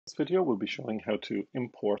This video will be showing how to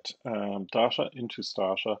import data into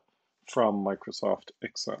Stata from Microsoft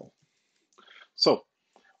Excel. So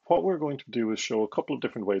what we're going to do is show a couple of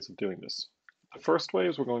different ways of doing this. The first way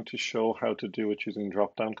is we're going to show how to do it using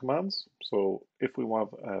drop-down commands. So if we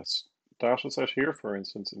want a data set here, for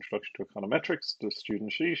instance, Introduction to Econometrics, the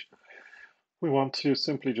student sheet, we want to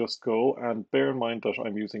simply just go, and bear in mind that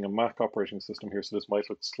I'm using a Mac operating system here, so this might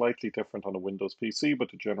look slightly different on a Windows PC,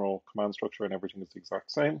 but the general command structure and everything is the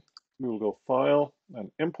exact same. We will go File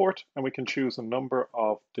and Import, and we can choose a number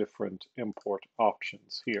of different import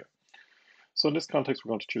options here. So in this context,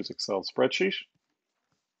 we're going to choose Excel spreadsheet.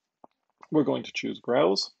 We're going to choose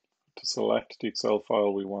Browse to select the Excel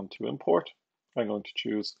file we want to import. I'm going to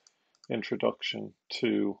choose Introduction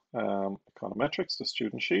to Econometrics, the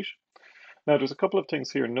student sheet. Now, there's a couple of things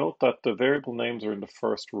here. Note that the variable names are in the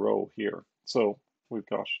first row here. So we've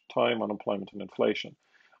got time, unemployment, and inflation.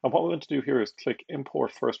 And what we want to do here is click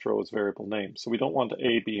Import First Row as variable names. So we don't want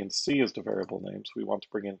A, B, and C as the variable names. We want to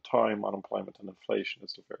bring in time, unemployment, and inflation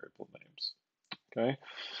as the variable names. Okay.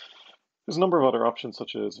 There's a number of other options,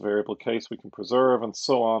 such as variable case we can preserve and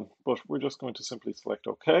so on, but we're just going to simply select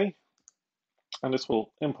OK. And this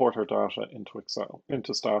will import our data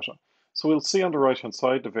into Stata. So we'll see on the right-hand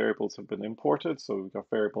side the variables have been imported. So we've got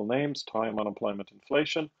variable names, time, unemployment,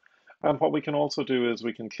 inflation. And what we can also do is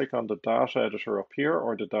we can click on the data editor up here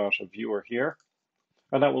or the data viewer here.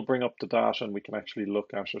 And that will bring up the data and we can actually look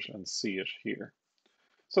at it and see it here.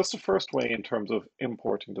 So that's the first way in terms of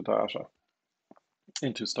importing the data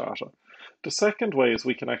into Stata. The second way is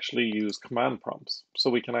we can actually use command prompts. So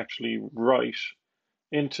we can actually write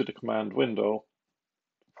into the command window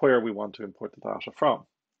where we want to import the data from.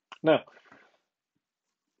 Now,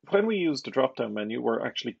 when we use the drop-down menu, we're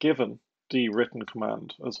actually given the written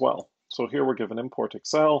command as well. So here we're given import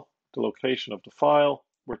Excel, the location of the file.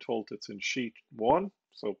 We're told it's in sheet 1.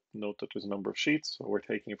 So note that there's a number of sheets. So we're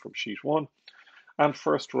taking it from sheet 1. And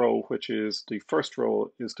first row, which is the first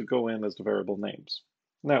row, is to go in as the variable names.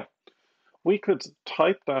 Now, we could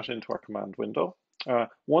type that into our command window.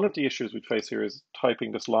 One of the issues we face here is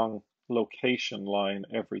typing this long location line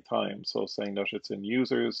every time. So saying that it's in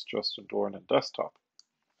users, Justin Dorn, and desktop.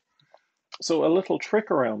 So a little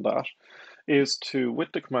trick around that is to, with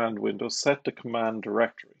the command window, set the command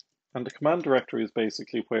directory. And the command directory is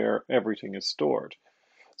basically where everything is stored.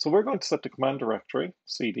 So we're going to set the command directory,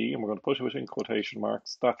 CD, and we're going to put it in quotation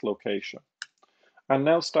marks, that location. And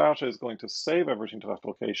now Stata is going to save everything to that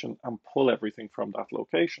location and pull everything from that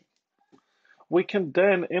location. We can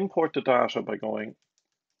then import the data by going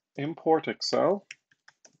import Excel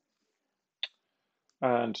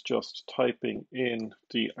and just typing in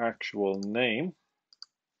the actual name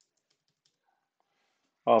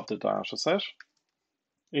of the data set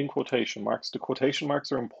in quotation marks. The quotation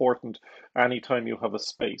marks are important anytime you have a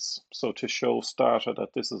space. So to show Stata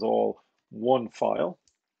that this is all one file,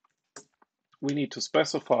 we need to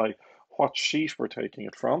specify what sheet we're taking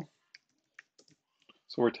it from.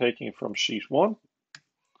 So we're taking it from sheet 1.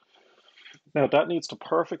 Now that needs to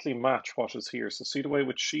perfectly match what is here. So see the way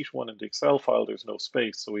with sheet 1 in the Excel file, there's no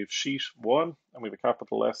space. So we have sheet 1 and we have a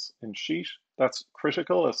capital S in sheet. That's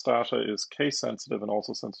critical as Stata is case sensitive and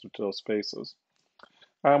also sensitive to those spaces.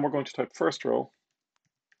 And we're going to type first row,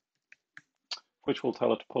 which will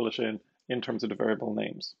tell it to pull it in terms of the variable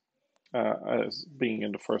names as being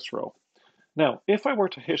in the first row. Now, if I were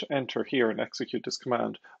to hit enter here and execute this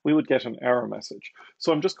command, we would get an error message.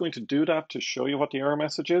 So I'm just going to do that to show you what the error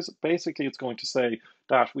message is. Basically, it's going to say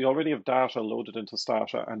that we already have data loaded into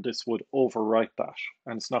Stata and this would overwrite that.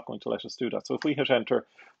 And it's not going to let us do that. So if we hit enter,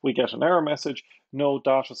 we get an error message. No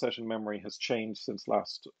data set in memory has changed since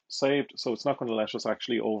last saved. So it's not going to let us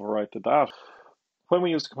actually overwrite the data. When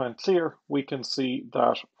we use the command clear, we can see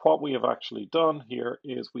that what we have actually done here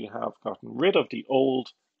is we have gotten rid of the old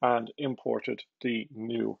and imported the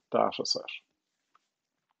new data set.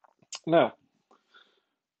 Now,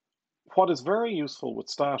 what is very useful with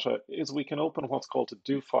Stata is we can open what's called the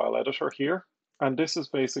do file editor here, and this is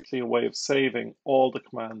basically a way of saving all the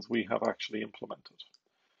commands we have actually implemented.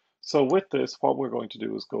 So with this, what we're going to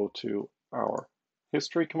do is go to our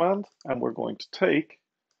history command, and we're going to take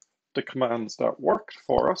the commands that worked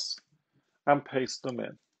for us and paste them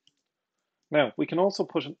in. Now, we can also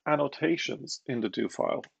put in annotations in the do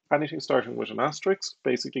file. Anything starting with an asterisk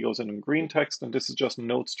basically goes in green text, and this is just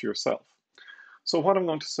notes to yourself. So what I'm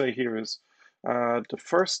going to say here is the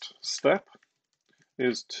first step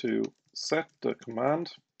is to set the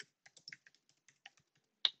command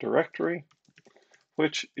directory,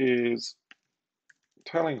 which is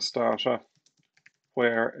telling Stata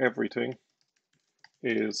where everything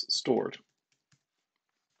is stored.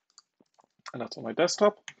 And that's on my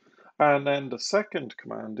desktop. And then the second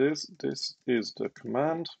command is, this is the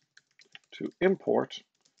command to import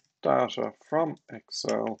data from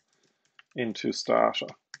Excel into Stata.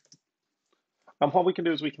 And what we can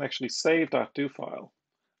do is we can actually save that do file.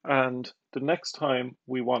 And the next time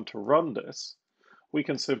we want to run this, we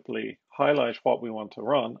can simply highlight what we want to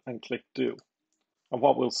run and click do. And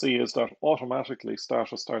what we'll see is that automatically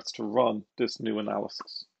Stata starts to run this new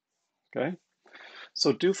analysis. Okay?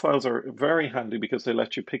 So do files are very handy because they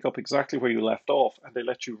let you pick up exactly where you left off, and they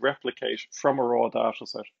let you replicate from a raw data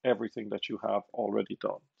set everything that you have already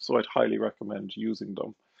done. So I'd highly recommend using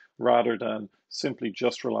them rather than simply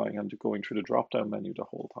just relying on going through the drop-down menu the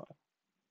whole time.